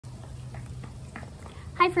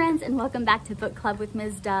Hi friends, and welcome back to Book Club with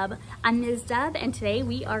Ms. Dub. I'm Ms. Dub, and today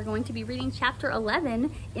we are going to be reading chapter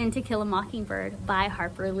 11 in To Kill a Mockingbird by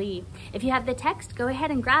Harper Lee. If you have the text, go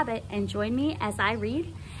ahead and grab it and join me as I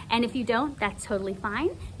read. And if you don't, that's totally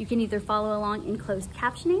fine. You can either follow along in closed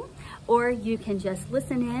captioning, or you can just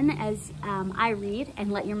listen in as I read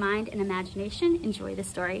and let your mind and imagination enjoy the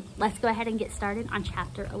story. Let's go ahead and get started on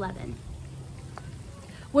chapter 11.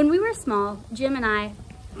 When we were small, Jim and I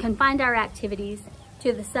confined our activities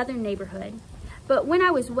to the southern neighborhood. But when I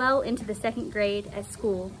was well into the second grade at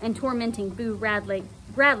school and tormenting Boo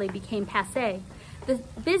Bradley became passé, the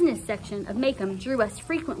business section of Macomb drew us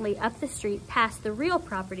frequently up the street past the real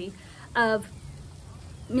property of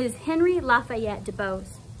Ms. Henry Lafayette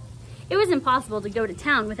DeBose. It was impossible to go to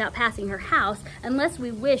town without passing her house unless we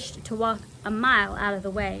wished to walk a mile out of the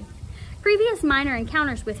way. Previous minor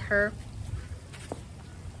encounters with her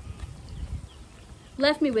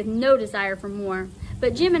left me with no desire for more,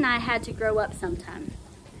 but Jim and I had to grow up sometime.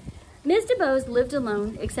 Ms. DeBose lived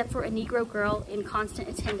alone, except for a Negro girl in constant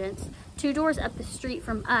attendance, 2 doors up the street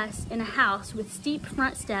from us in a house with steep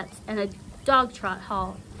front steps and a dog trot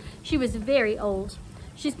hall. She was very old.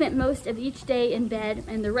 She spent most of each day in bed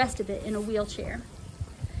and the rest of it in a wheelchair.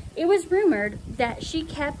 It was rumored that she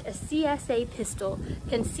kept a CSA pistol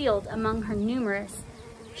concealed among her numerous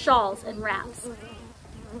shawls and wraps.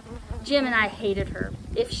 Jim and I hated her.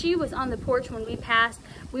 If she was on the porch when we passed,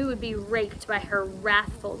 we would be raked by her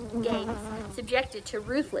wrathful gaze, subjected to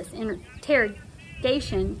ruthless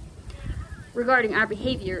interrogation regarding our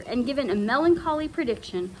behavior, and given a melancholy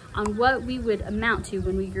prediction on what we would amount to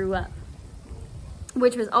when we grew up,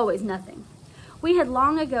 which was always nothing. We had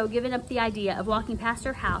long ago given up the idea of walking past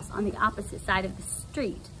her house on the opposite side of the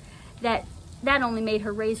street. That only made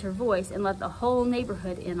her raise her voice and let the whole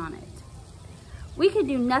neighborhood in on it. We could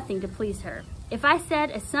do nothing to please her. If I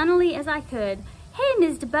said as sunnily as I could, "Hey,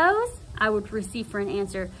 Ms. DeBose," I would receive for an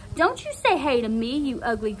answer, "Don't you say hey to me, you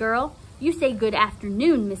ugly girl. You say good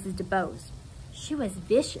afternoon, Mrs. DeBose." She was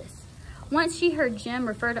vicious. Once she heard Jim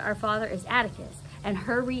refer to our father as Atticus, and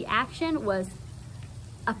her reaction was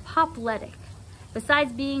apoplectic.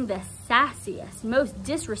 Besides being the sassiest, most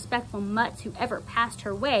disrespectful mutts who ever passed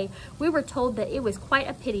her way, we were told that it was quite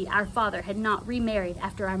a pity our father had not remarried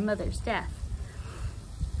after our mother's death.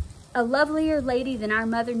 A lovelier lady than our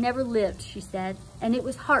mother never lived, she said, and it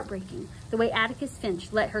was heartbreaking the way Atticus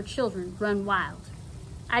Finch let her children run wild.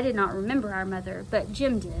 I did not remember our mother, but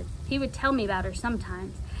Jim did. He would tell me about her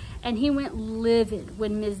sometimes, and he went livid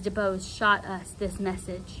when Ms. DeBose shot us this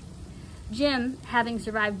message. Jim, having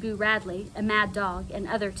survived Boo Bradley, a mad dog, and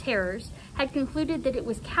other terrors, had concluded that it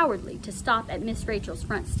was cowardly to stop at Miss Rachel's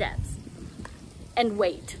front steps and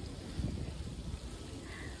wait,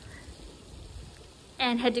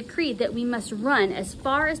 and had decreed that we must run as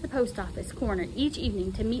far as the post office corner each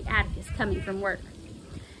evening to meet Atticus coming from work.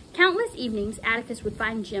 Countless evenings, Atticus would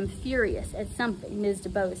find Jim furious at something Ms.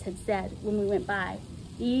 DeBose had said when we went by.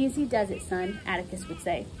 "Easy does it, son," Atticus would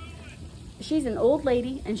say. "She's an old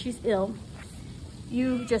lady and she's ill.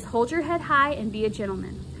 You just hold your head high and be a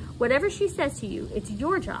gentleman. Whatever she says to you, it's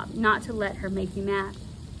your job not to let her make you mad."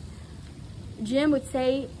 Jim would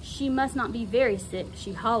say she must not be very sick,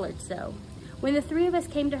 she hollered so. When the 3 of us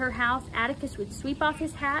came to her house, Atticus would sweep off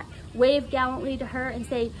his hat, wave gallantly to her, and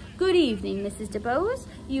say, "Good evening, Mrs. DeBose.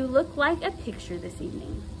 You look like a picture this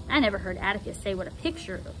evening." I never heard Atticus say what a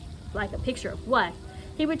picture of what.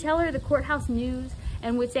 He would tell her the courthouse news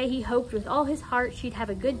and would say he hoped with all his heart she'd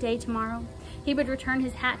have a good day tomorrow. He would return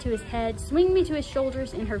his hat to his head, swing me to his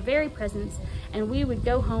shoulders in her very presence, and we would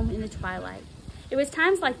go home in the twilight. It was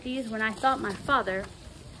times like these when I thought my father,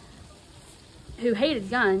 who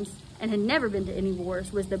hated guns and had never been to any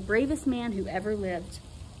wars, was the bravest man who ever lived.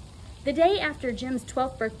 The day after Jim's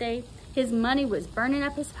 12th birthday, his money was burning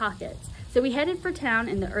up his pockets, so we headed for town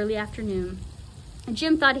in the early afternoon.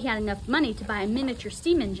 Jim thought he had enough money to buy a miniature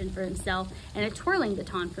steam engine for himself and a twirling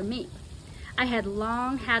baton for me. I had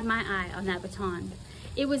long had my eye on that baton.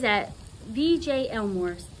 It was at V.J.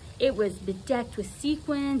 Elmore's. It was bedecked with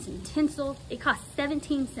sequins and tinsel. It cost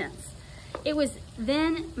 17 cents. It was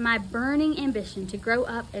then my burning ambition to grow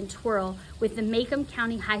up and twirl with the Macomb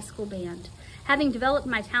County High School Band. Having developed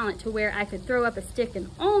my talent to where I could throw up a stick and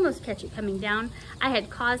almost catch it coming down, I had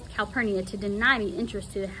caused Calpurnia to deny me entrance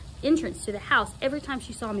to the house every time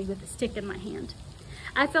she saw me with a stick in my hand.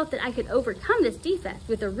 I felt that I could overcome this defect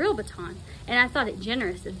with a real baton, and I thought it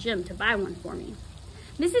generous of Jim to buy one for me.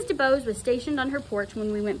 Mrs. DeBose was stationed on her porch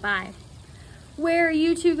when we went by. "Where are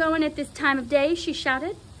you 2 going at this time of day?" she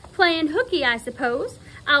shouted. "Playing hooky, I suppose.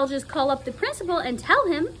 I'll just call up the principal and tell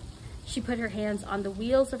him." She put her hands on the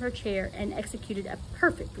wheels of her chair and executed a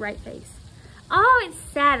perfect right face. "Oh, it's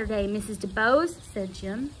Saturday, Mrs. DeBose," said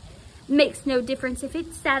Jim. "Makes no difference if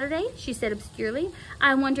it's Saturday," she said obscurely.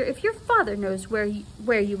 "I wonder if your father knows where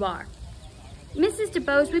you are." "Mrs.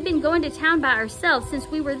 DeBose, we've been going to town by ourselves since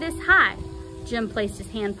we were this high." Jim placed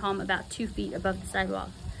his hand palm about 2 feet above the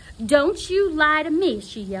sidewalk. "Don't you lie to me,"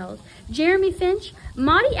 she yelled. "Jeremy Finch,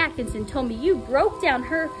 Maudie Atkinson told me you broke down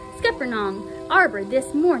her scuppernong arbor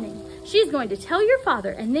this morning. She's going to tell your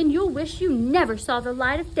father, and then you'll wish you never saw the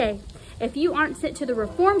light of day. If you aren't sent to the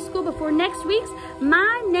reform school before next week's,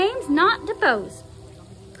 my name's not DeBose."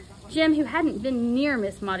 Jim, who hadn't been near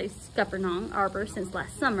Miss Maudie's scuppernong arbor since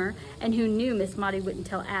last summer, and who knew Miss Maudie wouldn't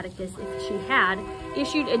tell Atticus if she had,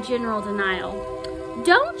 issued a general denial.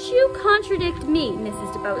 "Don't you contradict me,"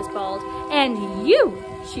 Mrs. DeBose bawled. "And you,"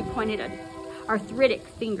 she pointed an arthritic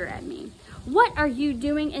finger at me. "What are you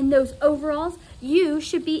doing in those overalls? You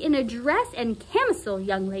should be in a dress and camisole,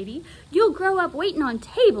 young lady. You'll grow up waiting on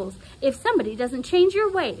tables if somebody doesn't change your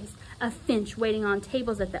ways. A Finch waiting on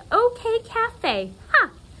tables at the OK Cafe. Ha!"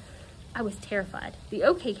 I was terrified. The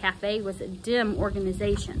OK Cafe was a dim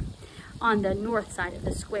organization on the north side of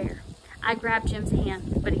the square. I grabbed Jim's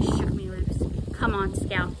hand, but he shook me loose. "Come on,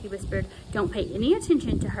 Scout," he whispered. "Don't pay any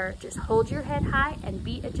attention to her. Just hold your head high and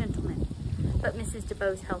be a gentleman." But Mrs.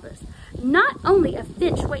 DeBose held us. "Not only a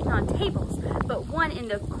Finch waiting on tables, but one in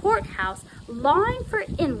the courthouse lawing for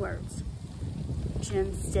inwards."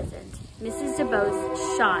 Jim stiffened. Mrs.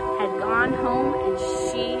 DeBose's shot had gone home, and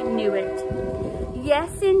she knew it.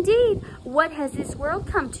 "Yes, indeed. What has this world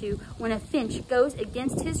come to when a Finch goes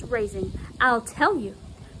against his raising? I'll tell you."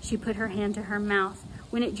 She put her hand to her mouth.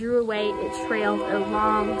 When it drew away, it trailed a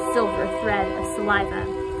long silver thread of saliva.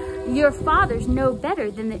 "Your father's no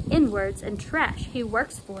better than the inwards and trash he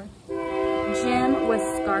works for." Jim was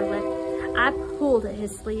scarlet. I pulled at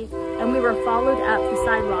his sleeve, and we were followed up the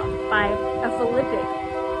sidewalk by a philippic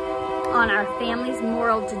on our family's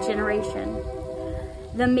moral degeneration,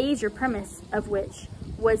 the major premise of which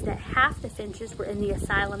was that half the Finches were in the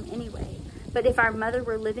asylum anyway, but if our mother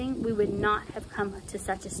were living, we would not have come to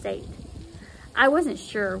such a state. I wasn't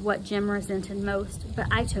sure what Jim resented most, but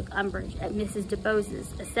I took umbrage at Mrs.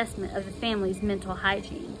 DeBose's assessment of the family's mental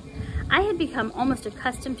hygiene. I had become almost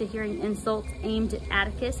accustomed to hearing insults aimed at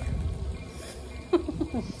Atticus.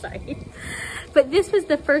 Sorry. But this was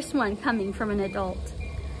the first one coming from an adult.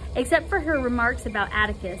 Except for her remarks about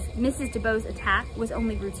Atticus, Mrs. DeBose's attack was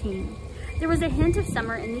only routine. There was a hint of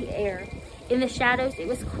summer in the air. In the shadows, it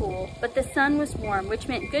was cool, but the sun was warm, which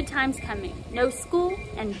meant good times coming. No school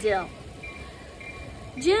and dill.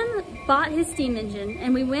 Jim bought his steam engine,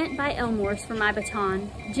 and we went by Elmore's for my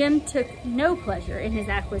baton. Jim took no pleasure in his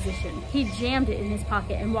acquisition. He jammed it in his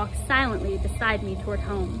pocket and walked silently beside me toward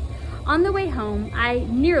home. On the way home, I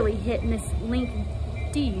nearly hit Miss Link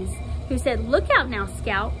Dees, who said, "Look out now,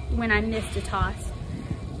 Scout," when I missed a toss.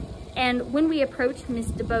 And when we approached Miss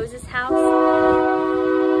DeBose's house,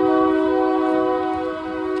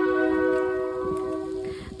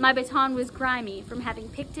 my baton was grimy from having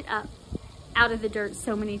picked it up out of the dirt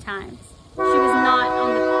so many times. She was not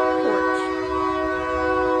on the porch.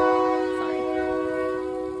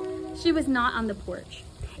 Sorry. She was not on the porch.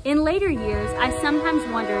 In later years, I sometimes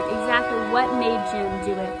wondered exactly what made Jim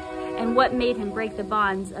do it, and what made him break the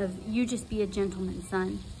bonds of "you just be a gentleman,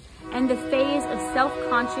 son," and the phase of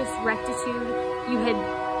self-conscious rectitude he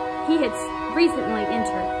had recently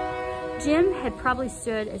entered. Jim had probably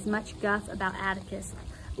stood as much guff about Atticus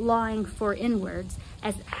lawing for inwards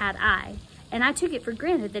as had I, and I took it for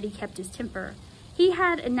granted that he kept his temper. He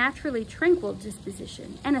had a naturally tranquil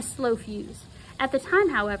disposition and a slow fuse. At the time,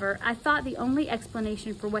 however, I thought the only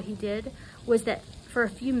explanation for what he did was that for a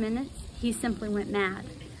few minutes, he simply went mad.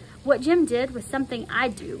 What Jim did was something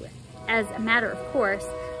I'd do, as a matter of course,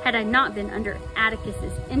 had I not been under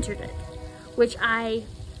Atticus's interdict, which I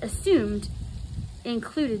assumed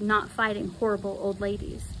included not fighting horrible old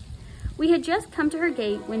ladies. We had just come to her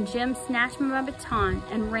gate when Jim snatched my baton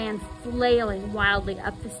and ran flailing wildly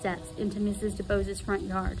up the steps into Mrs. DeBose's front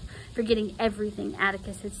yard, forgetting everything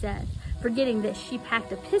Atticus had said, forgetting that she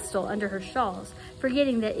packed a pistol under her shawls,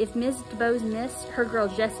 forgetting that if Miss DeBose missed, her girl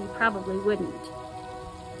Jessie probably wouldn't.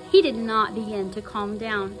 He did not begin to calm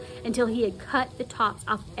down until he had cut the tops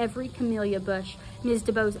off every camellia bush Miss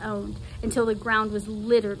DeBose owned, until the ground was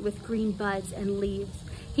littered with green buds and leaves.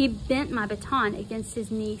 He bent my baton against his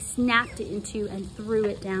knee, snapped it in two, and threw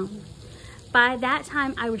it down. By that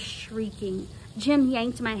time, I was shrieking. Jim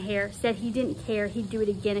yanked my hair, said he didn't care, he'd do it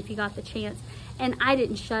again if he got the chance, and I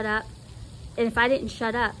didn't shut up. And if I didn't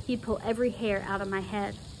shut up, he'd pull every hair out of my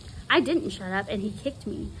head. I didn't shut up, and he kicked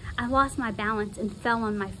me. I lost my balance and fell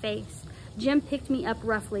on my face. Jim picked me up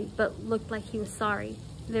roughly, but looked like he was sorry.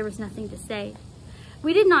 There was nothing to say.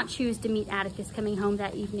 We did not choose to meet Atticus coming home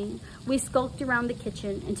that evening. We skulked around the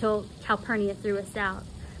kitchen until Calpurnia threw us out.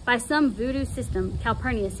 By some voodoo system,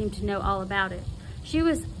 Calpurnia seemed to know all about it. She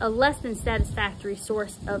was a less than satisfactory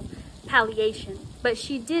source of palliation, but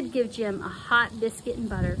she did give Jim a hot biscuit and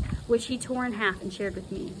butter, which he tore in half and shared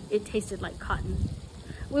with me. It tasted like cotton.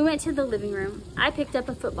 We went to the living room. I picked up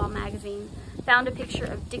a football magazine, found a picture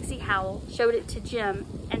of Dixie Howell, showed it to Jim,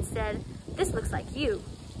 and said, "This looks like you."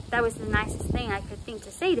 That was the nicest thing I could think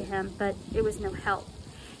to say to him, but it was no help.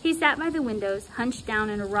 He sat by the windows, hunched down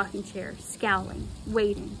in a rocking chair, scowling,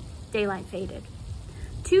 waiting. Daylight faded.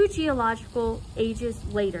 2 geological ages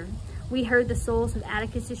later, we heard the soles of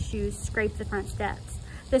Atticus's shoes scrape the front steps.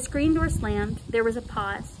 The screen door slammed, there was a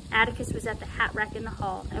pause. Atticus was at the hat rack in the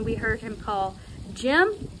hall, and we heard him call,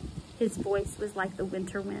 "Jim?" His voice was like the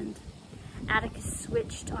winter wind. Atticus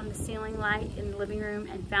switched on the ceiling light in the living room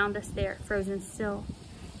and found us there, frozen still.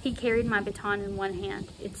 He carried my baton in one hand.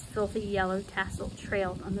 Its filthy yellow tassel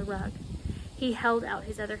trailed on the rug. He held out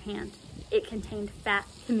his other hand. It contained fat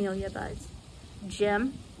camellia buds.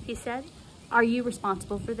 "Jim," he said, "are you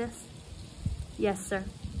responsible for this?" "Yes, sir."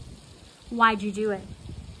 "Why'd you do it?"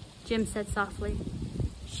 Jim said softly.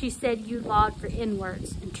 "She said you logged for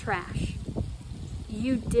N-words and trash."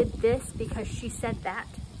 "You did this because she said that?"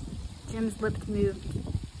 Jim's lips moved,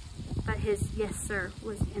 but his "yes, sir"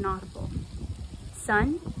 was inaudible.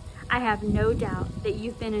 "Son, I have no doubt that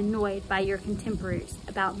you've been annoyed by your contemporaries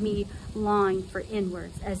about me lawing for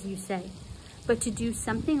N-words, as you say. But to do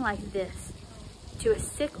something like this to a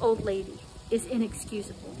sick old lady is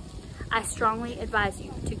inexcusable. I strongly advise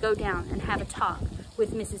you to go down and have a talk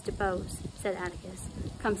with Mrs. DeBose," said Atticus.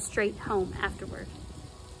 "Come straight home afterward."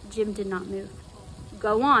 Jim did not move.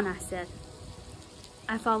 "Go on," I said.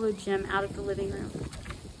 I followed Jim out of the living room.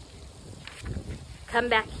 "Come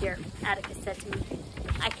back here," Atticus said to me.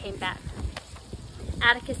 I came back.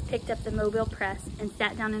 Atticus picked up the mobile press and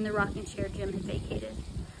sat down in the rocking chair Jim had vacated.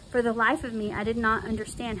 For the life of me, I did not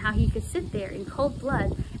understand how he could sit there in cold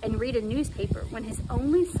blood and read a newspaper when his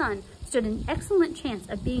only son stood an excellent chance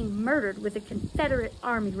of being murdered with a Confederate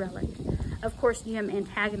Army relic. Of course, Jim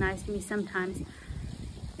antagonized me sometimes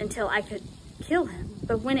until I could kill him,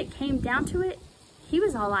 but when it came down to it, he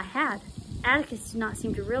was all I had. Atticus did not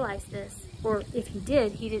seem to realize this, or if he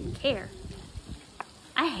did, he didn't care.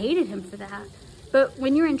 I hated him for that, but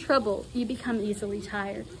when you're in trouble, you become easily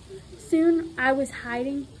tired. Soon, I was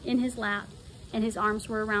hiding in his lap, and his arms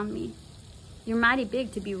were around me. "You're mighty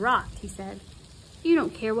big to be rocked," he said. "You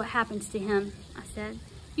don't care what happens to him," I said.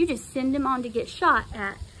 "You just send him on to get shot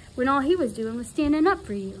at when all he was doing was standing up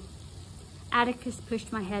for you." Atticus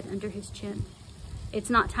pushed my head under his chin. "It's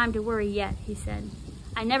not time to worry yet," he said.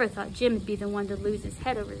 "I never thought Jim would be the one to lose his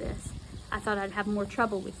head over this. I thought I'd have more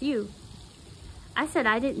trouble with you." I said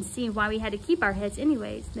I didn't see why we had to keep our heads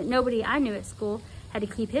anyways, that nobody I knew at school had to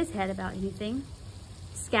keep his head about anything.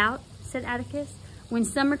 "Scout," said Atticus, "when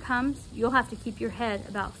summer comes, you'll have to keep your head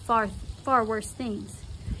about far worse things.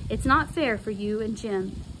 It's not fair for you and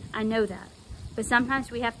Jim, I know that, but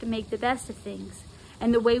sometimes we have to make the best of things,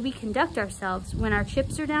 and the way we conduct ourselves when our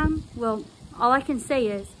chips are down, well, all I can say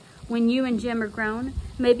is, when you and Jim are grown,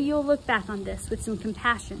 maybe you'll look back on this with some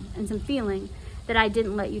compassion and some feeling that I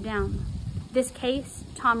didn't let you down. This case,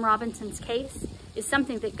 Tom Robinson's case, is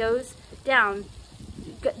something that goes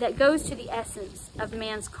to the essence of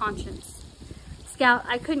man's conscience. Scout,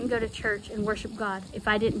 I couldn't go to church and worship God if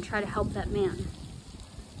I didn't try to help that man."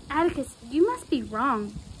 "Atticus, you must be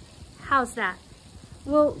wrong." "How's that?"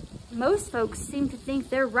 "Well, most folks seem to think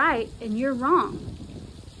they're right and you're wrong."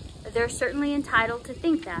 "They're certainly entitled to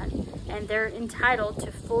think that, and they're entitled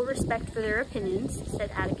to full respect for their opinions,"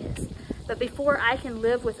 said Atticus. "But before I can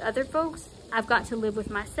live with other folks, I've got to live with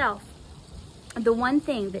myself. The one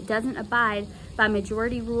thing that doesn't abide by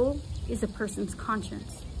majority rule is a person's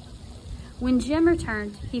conscience." When Jim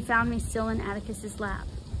returned, he found me still in Atticus's lap.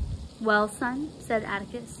 "Well, son," said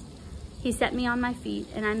Atticus. He set me on my feet,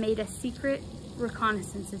 and I made a secret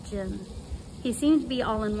reconnaissance of Jim. He seemed to be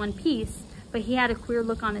all in one piece, but he had a queer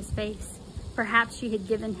look on his face. Perhaps she had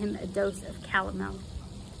given him a dose of calomel.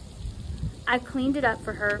 I cleaned it up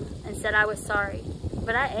for her and said I was sorry,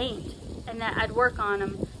 but I ain't, and that I'd work on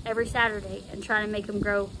him every Saturday and try to make him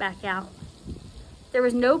grow back out. "There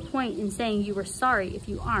was no point in saying you were sorry if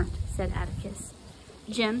you aren't," said Atticus.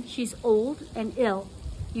 "Jim, she's old and ill.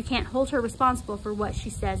 You can't hold her responsible for what she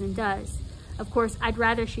says and does. Of course, I'd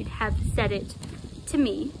rather she'd have said it to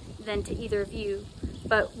me than to either of you,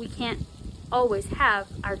 but we can't always have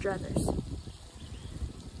our druthers."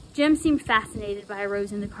 Jim seemed fascinated by a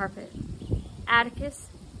rose in the carpet. "Atticus,"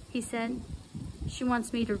 he said, "she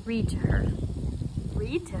wants me to read to her."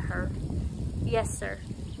 read to her? Yes, sir.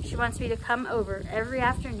 She wants me to come over every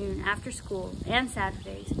afternoon after school and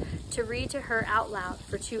Saturdays to read to her out loud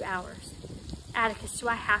for 2 hours. Atticus, do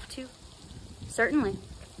I have to? Certainly.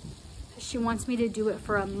 She wants me to do it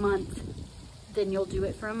for a month. Then you'll do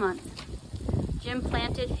it for a month. Jim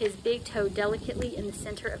planted his big toe delicately in the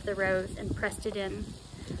center of the rose and pressed it in.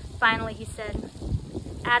 Finally, he said,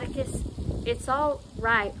 Atticus, it's all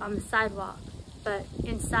right on the sidewalk, but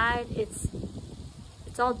inside it's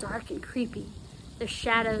all dark and creepy. There's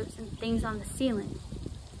shadows and things on the ceiling.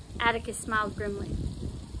 Atticus smiled grimly.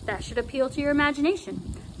 That should appeal to your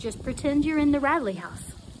imagination. Just pretend you're in the Radley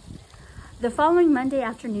house. The following Monday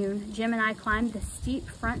afternoon, Jim and I climbed the steep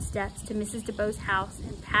front steps to Mrs. DeBoe's house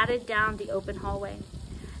and padded down the open hallway.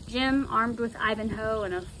 Jim, armed with Ivanhoe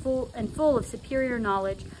and full of superior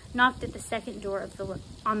knowledge, knocked at the second door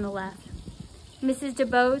on the left. Mrs.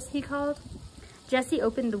 DeBoe's, he called. Jessie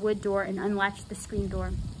opened the wood door and unlatched the screen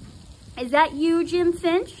door. Is that you, Jim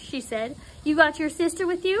Finch? She said. You got your sister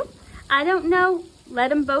with you? I don't know.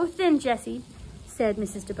 Let 'em both in, Jessie, said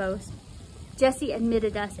Mrs. DeBoe's. Jessie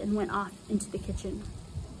admitted us and went off into the kitchen.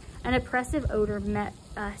 An oppressive odor met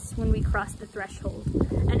us when we crossed the threshold,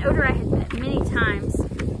 an odor I had met many times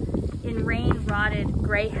in rain-rotted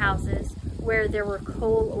gray houses where there were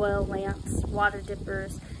coal oil lamps, water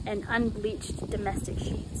dippers, and unbleached domestic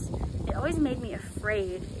sheets. It always made me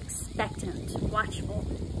afraid, expectant, watchful.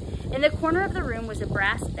 In the corner of the room was a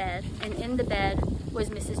brass bed, and in the bed was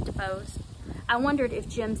Mrs. DeBoe's. I wondered if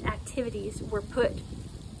Jim's activities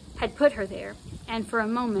had put her there, and for a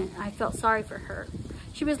moment I felt sorry for her.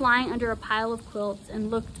 She was lying under a pile of quilts and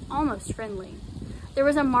looked almost friendly. There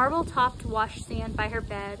was a marble-topped washstand by her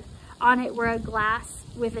bed. On it were a glass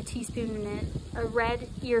with a teaspoon in it, a red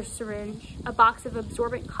ear syringe, a box of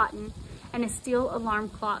absorbent cotton, and a steel alarm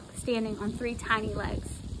clock standing on 3 tiny legs.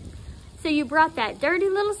 So you brought that dirty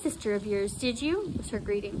little sister of yours, did you? Was her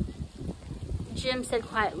greeting. Jim said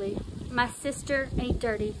quietly, My sister ain't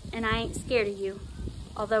dirty, and I ain't scared of you,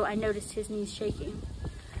 although I noticed his knees shaking.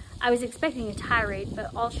 I was expecting a tirade,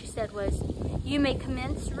 but all she said was, You may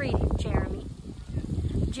commence reading, Jeremy.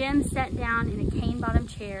 Jim sat down in a cane-bottomed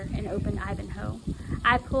chair and opened Ivanhoe.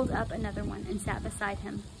 I pulled up another one and sat beside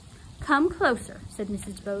him. Come closer, said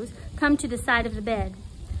Mrs. DeBoe's. Come to the side of the bed.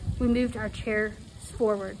 We moved our chairs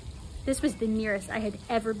forward. This was the nearest I had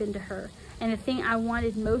ever been to her, and the thing I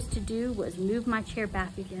wanted most to do was move my chair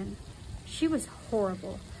back again. She was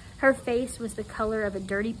horrible. Her face was the color of a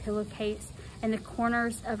dirty pillowcase, and the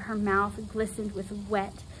corners of her mouth glistened with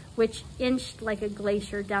wet, which inched like a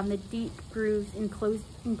glacier down the deep grooves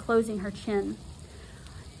enclosing her chin.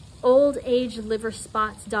 Old age liver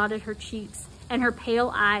spots dotted her cheeks, and her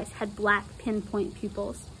pale eyes had black pinpoint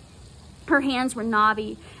pupils. Her hands were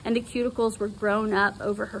knobby, and the cuticles were grown up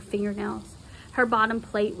over her fingernails. Her bottom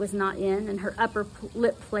plate was not in, and her upper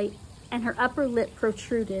lip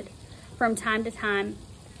protruded. From time to time,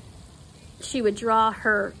 she would draw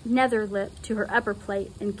her nether lip to her upper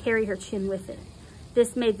plate and carry her chin with it.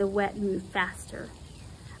 This made the wet move faster.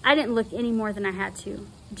 I didn't look any more than I had to.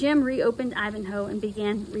 Jim reopened Ivanhoe and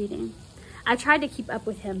began reading. I tried to keep up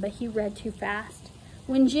with him, but he read too fast.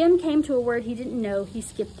 When Jim came to a word he didn't know, he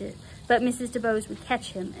skipped it, but Mrs. DeBoe's would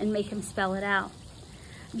catch him and make him spell it out.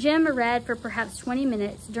 Jim read for perhaps 20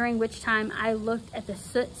 minutes, during which time I looked at the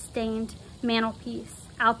soot-stained mantelpiece,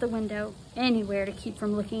 out the window, anywhere to keep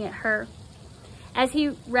from looking at her. As he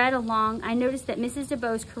read along, I noticed that Mrs.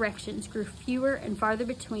 DeBoe's corrections grew fewer and farther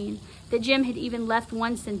between, that Jim had even left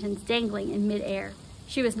one sentence dangling in midair.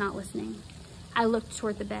 She was not listening. I looked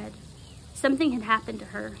toward the bed. Something had happened to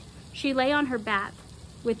her. She lay on her back,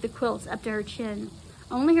 with the quilts up to her chin.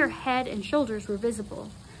 Only her head and shoulders were visible.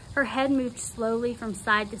 Her head moved slowly from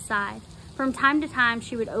side to side. From time to time,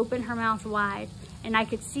 she would open her mouth wide, and I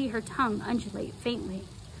could see her tongue undulate faintly.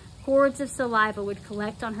 Cords of saliva would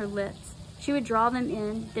collect on her lips. She would draw them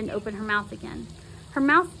in, then open her mouth again. Her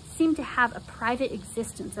mouth seemed to have a private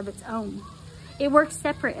existence of its own. It worked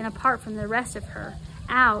separate and apart from the rest of her,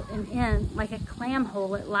 out and in, like a clam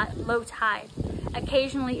hole at low tide.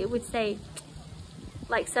 Occasionally it would say,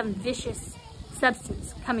 like some vicious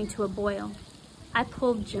substance coming to a boil. I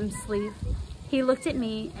pulled Jim's sleeve. He looked at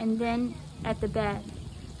me and then at the bed.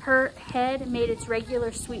 Her head made its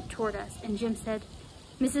regular sweep toward us, and Jim said,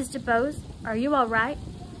 Mrs. DeBoe's, are you all right?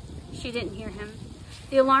 She didn't hear him.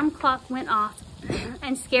 The alarm clock went off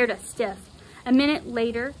and scared us stiff. A minute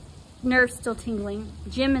later, nerves still tingling,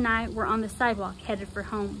 Jim and I were on the sidewalk headed for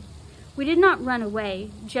home. We did not run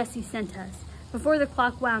away. Jessie sent us. Before the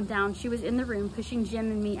clock wound down, she was in the room pushing Jim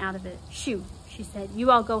and me out of it. Shoo, she said. You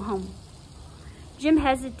all go home. Jim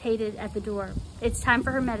hesitated at the door. It's time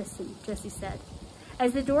for her medicine, Jessie said.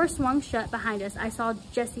 As the door swung shut behind us, I saw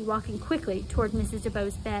Jessie walking quickly toward Mrs.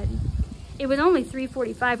 DeBoe's bed. It was only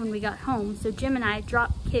 3:45 when we got home, so Jim and I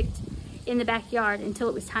drop-kicked in the backyard until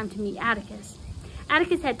it was time to meet Atticus.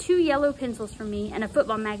 Atticus had 2 yellow pencils for me and a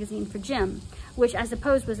football magazine for Jim, which I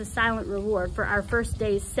suppose was a silent reward for our first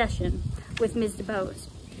day's session with Ms. DeBoe's.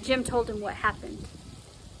 Jim told him what happened.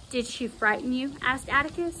 "Did she frighten you?" asked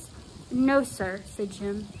Atticus. "No, sir," said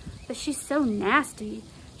Jim, "but she's so nasty.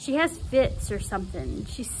 She has fits or something.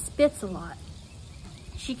 She spits a lot.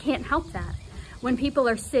 She can't help that. When people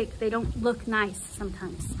are sick, they don't look nice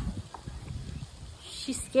sometimes."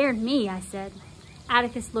 "She scared me," I said.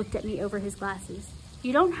 Atticus looked at me over his glasses.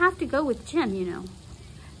 "You don't have to go with Jim, you know."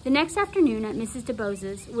 The next afternoon at Mrs.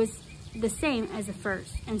 DeBoe's was the same as the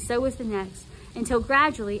first, and so was the next, until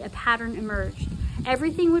gradually a pattern emerged.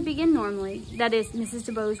 Everything would begin normally. That is, Mrs.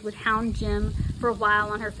 DeBoe's would hound Jim for a while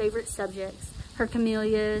on her favorite subjects, her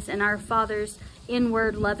camellias and our father's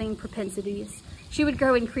inward loving propensities. She would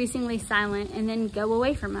grow increasingly silent and then go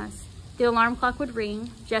away from us. The alarm clock would ring,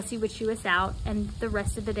 Jessie would shoo us out, and the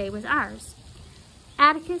rest of the day was ours.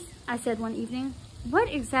 "Atticus," I said one evening, "what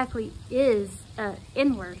exactly is an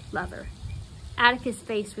inward lover?" Atticus'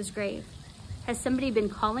 face was grave. "Has somebody been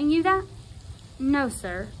calling you that?" "No,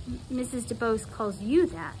 sir. Mrs. DeBoe's calls you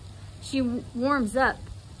that. She warms up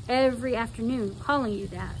every afternoon calling you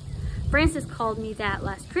that. Francis called me that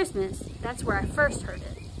last Christmas. That's where I first heard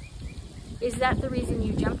it." "Is that the reason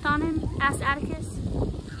you jumped on him?" asked Atticus.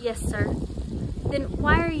 "Yes, sir." "Then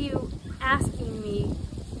why are you asking me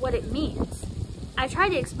what it means?" I tried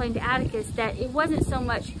to explain to Atticus that it wasn't so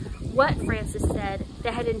much what Francis said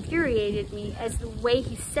that had infuriated me as the way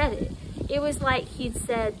he said it. It was like he'd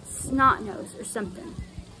said snot-nose or something.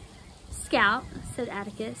 "Scout," said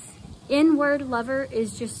Atticus, "inward lover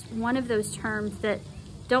is just one of those terms that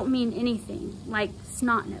don't mean anything, like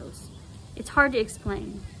snot-nose. It's hard to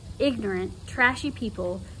explain. Ignorant, trashy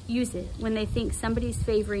people use it when they think somebody's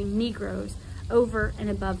favoring Negroes over and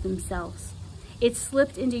above themselves. It's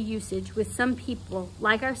slipped into usage with some people,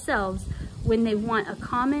 like ourselves, when they want a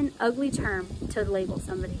common, ugly term to label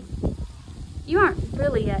somebody." "You aren't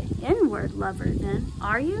really an inward lover then,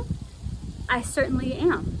 are you?" "I certainly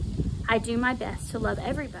am. I do my best to love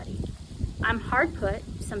everybody. I'm hard put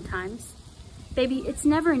sometimes. Baby, it's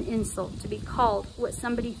never an insult to be called what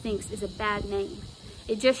somebody thinks is a bad name.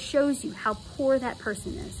 It just shows you how poor that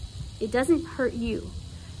person is. It doesn't hurt you.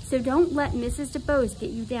 So don't let Mrs. DeBoe's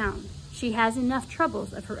get you down. She has enough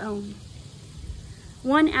troubles of her own."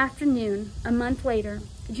 One afternoon, a month later,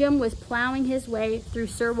 Jim was plowing his way through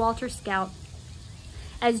Sir Walter Scout,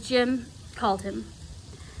 as Jim called him,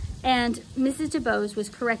 and Mrs. DeBoe's was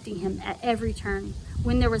correcting him at every turn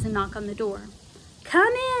when there was a knock on the door.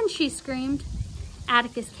 "Come in," she screamed.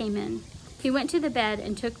 Atticus came in. He went to the bed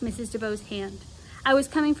and took Mrs. DeBoe's hand. "I was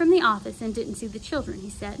coming from the office and didn't see the children," he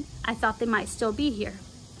said. "I thought they might still be here."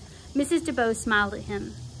 Mrs. DeBoe smiled at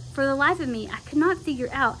him. For the life of me, I could not figure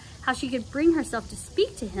out how she could bring herself to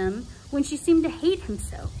speak to him when she seemed to hate him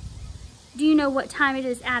so. "Do you know what time it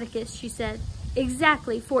is, Atticus?" she said.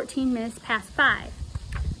 "Exactly 14 minutes past 5.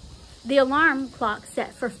 The alarm clock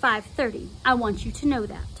set for 5:30. I want you to know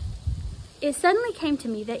that." It suddenly came to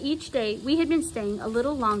me that each day we had been staying a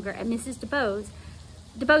little longer at Mrs.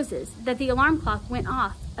 DeBoe's, that the alarm clock went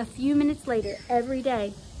off a few minutes later every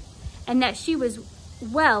day, and that she was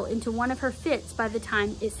well into one of her fits by the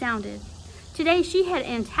time it sounded. Today she had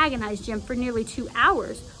antagonized Jim for nearly 2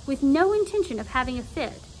 hours with no intention of having a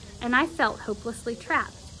fit, and I felt hopelessly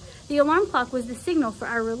trapped. The alarm clock was the signal for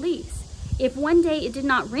our release. If one day it did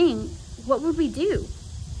not ring, what would we do?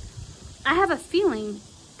 "I have a feeling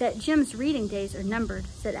that Jim's reading days are numbered,"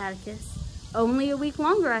 said Atticus. "Only a week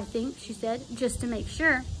longer, I think," she said, "just to make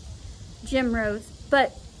sure." Jim rose,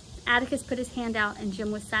 but Atticus put his hand out and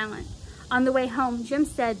Jim was silent. On the way home, Jim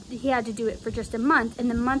said he had to do it for just a month, and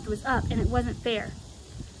the month was up, and it wasn't fair.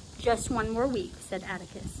 "Just one more week," said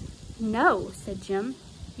Atticus. "No," said Jim.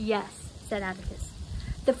 "Yes," said Atticus.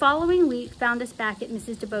 The following week found us back at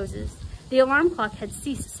Mrs. DeBoe's. The alarm clock had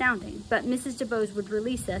ceased sounding, but Mrs. DeBoe's would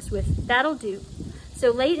release us with, "That'll do." So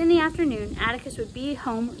late in the afternoon, Atticus would be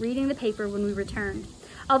home reading the paper when we returned.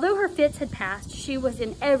 Although her fits had passed, she was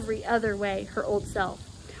in every other way her old self.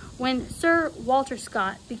 When Sir Walter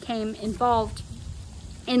Scott became involved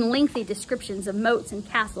in lengthy descriptions of moats and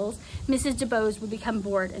castles, Mrs. DeBoe's would become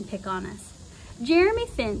bored and pick on us. "Jeremy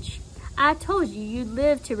Finch, I told you you'd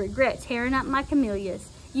live to regret tearing up my camellias.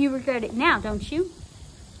 You regret it now, don't you?"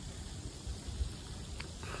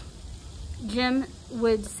 Jim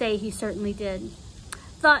would say he certainly did.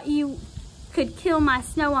 "Thought you could kill my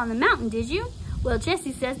snow on the mountain, did you? Well,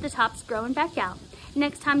 Jessie says the top's growing back out.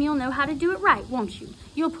 Next time you'll know how to do it right, won't you?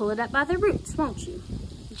 You'll pull it up by the roots, won't you?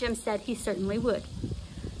 Jim said he certainly would.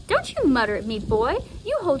 Don't you mutter at me, boy.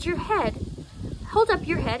 You hold up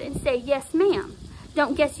your head and say, yes, ma'am.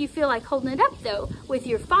 Don't guess you feel like holding it up, though, with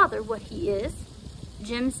your father what he is.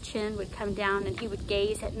 Jim's chin would come down and he would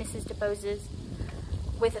gaze at Mrs. DeBose's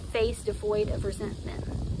with a face devoid of resentment.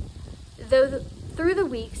 Through the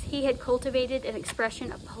weeks, he had cultivated an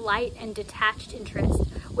expression of polite and detached interest,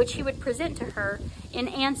 which he would present to her in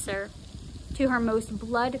answer to her most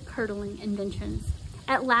blood-curdling inventions.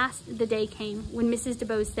 At last, the day came when Mrs.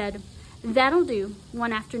 DeBose said, "That'll do."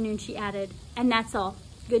 One afternoon, she added, "And that's all.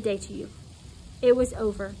 Good day to you." It was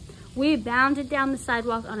over. We bounded down the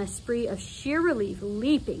sidewalk on a spree of sheer relief,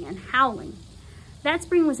 leaping and howling. That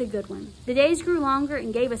spring was a good one. The days grew longer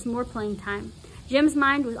and gave us more playing time. Jim's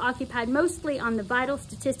mind was occupied mostly on the vital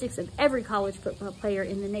statistics of every college football player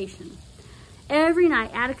in the nation. Every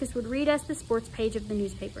night, Atticus would read us the sports page of the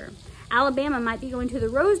newspaper. Alabama might be going to the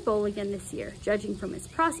Rose Bowl again this year, judging from its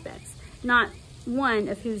prospects, not one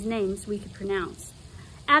of whose names we could pronounce.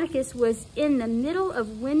 Atticus was in the middle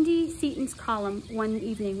of Wendy Seaton's column one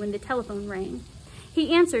evening when the telephone rang.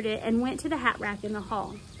 He answered it and went to the hat rack in the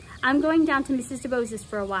hall. "I'm going down to Mrs. DeBose's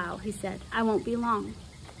for a while," he said. "I won't be long."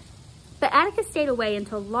 But Atticus stayed away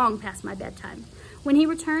until long past my bedtime. When he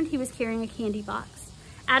returned, he was carrying a candy box.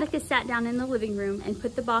 Atticus sat down in the living room and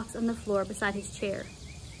put the box on the floor beside his chair.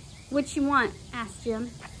 "What you want?" asked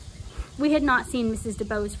Jim. We had not seen Mrs.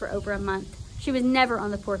 DeBose for over a month. She was never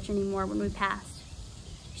on the porch anymore when we passed.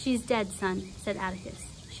 "She's dead, son," said Atticus.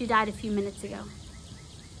 "She died a few minutes ago."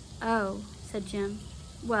 "Oh," said Jim.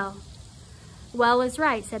 Well is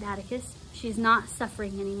right," said Atticus. "She's not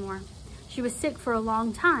suffering anymore. She was sick for a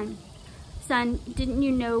long time. Son, didn't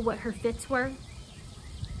you know what her fits were?"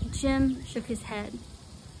 Jim shook his head.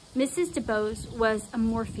 "Mrs. DeBose was a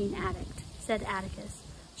morphine addict," said Atticus.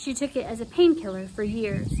 "She took it as a painkiller for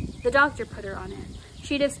years. The doctor put her on it.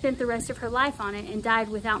 She'd have spent the rest of her life on it and died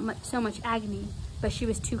without so much agony, but she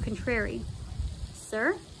was too contrary."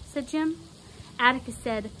 "Sir?" said Jim. Atticus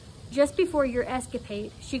said, "Just before your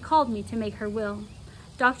escapade, she called me to make her will.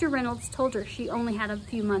 Dr. Reynolds told her she only had a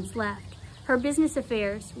few months left. Her business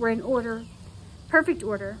affairs were in order, perfect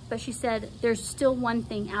order, but she said there's still one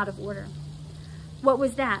thing out of order." "What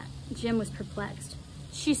was that?" Jim was perplexed.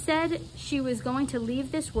 "She said she was going to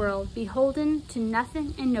leave this world beholden to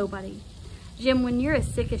nothing and nobody. Jim, when you're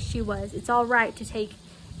as sick as she was, it's all right to take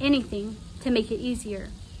anything to make it easier,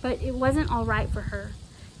 but it wasn't all right for her.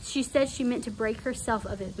 She said she meant to break herself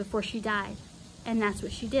of it before she died, and that's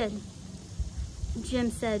what she did."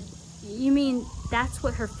 Jim said, "You mean that's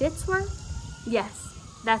what her fits were?" "Yes,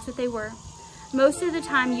 that's what they were. Most of the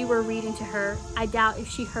time you were reading to her, I doubt if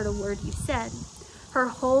she heard a word you said. Her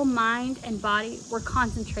whole mind and body were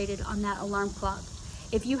concentrated on that alarm clock.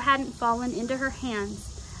 If you hadn't fallen into her hands,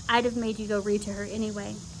 I'd have made you go read to her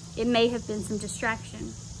anyway. It may have been some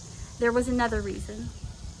distraction. There was another reason."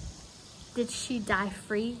 "Did she die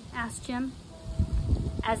free?" asked Jim.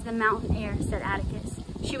 "As the mountain air," said Atticus.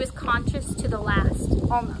 "She was conscious to the last,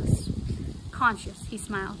 almost." "Conscious," he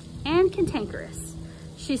smiled, "and cantankerous.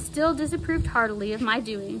 She still disapproved heartily of my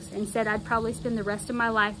doings and said I'd probably spend the rest of my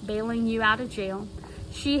life bailing you out of jail.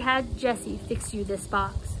 She had Jessie fix you this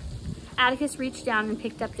box." Atticus reached down and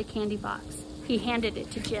picked up the candy box. He handed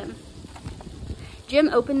it to Jim. Jim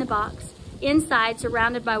opened the box. Inside,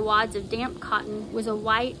 surrounded by wads of damp cotton, was a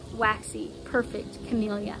white, waxy, perfect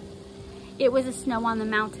camellia. It was a snow on the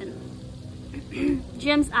mountain.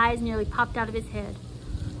 Jim's eyes nearly popped out of his head.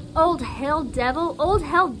 Old hell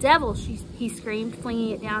devil, he screamed, flinging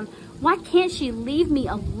it down. "Why can't she leave me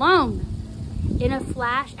alone?" In a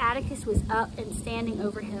flash, Atticus was up and standing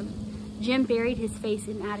over him. Jim buried his face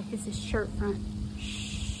in Atticus's shirt front.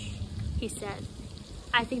 "Shh," he said.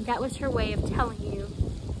 "I think that was her way of telling you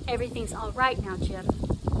everything's all right now, Jim.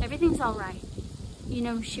 Everything's all right. You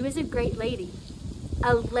know, she was a great lady."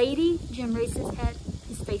 "A lady?" Jim raised his head.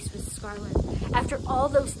 His face was scarlet. "After all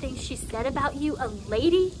those things she said about you, a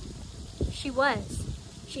lady?" "She was.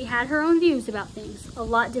 She had her own views about things, a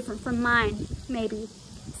lot different from mine, maybe.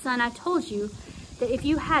 Son, I told you that if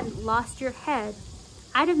you hadn't lost your head,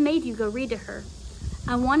 I'd have made you go read to her.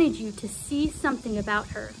 I wanted you to see something about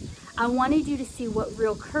her. I wanted you to see what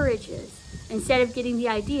real courage is, instead of getting the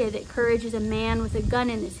idea that courage is a man with a gun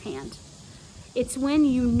in his hand. It's when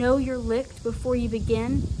you know you're licked before you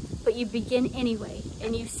begin, but you begin anyway,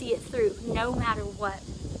 and you see it through, no matter what.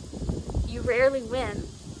 You rarely win,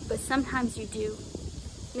 but sometimes you do.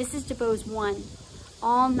 Mrs. DeBose won,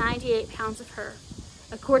 all 98 pounds of her.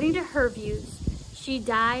 According to her views, she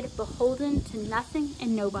died beholden to nothing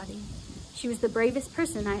and nobody. She was the bravest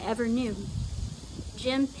person I ever knew."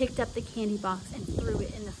 Jim picked up the candy box and threw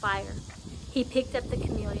it in the fire. He picked up the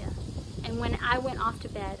camellia, and when I went off to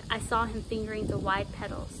bed, I saw him fingering the wide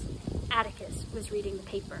petals. Atticus was reading the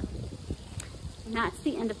paper. And that's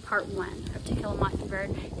the end of part 1 of To Kill a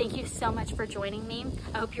Mockingbird. Thank you so much for joining me.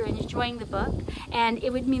 I hope you're enjoying the book, and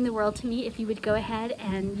it would mean the world to me if you would go ahead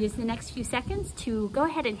and use the next few seconds to go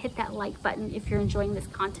ahead and hit that like button if you're enjoying this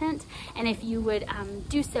content. And if you would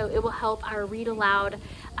do so, it will help our Read Aloud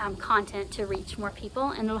content to reach more people,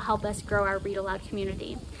 and it'll help us grow our Read Aloud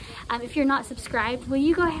community. If you're not subscribed, will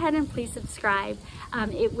you go ahead and please subscribe?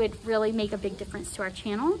 It would really make a big difference to our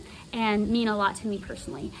channel and mean a lot to me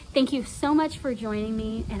personally. Thank you so much for joining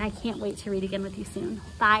me, and I can't wait to read again with you soon.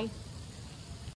 Bye.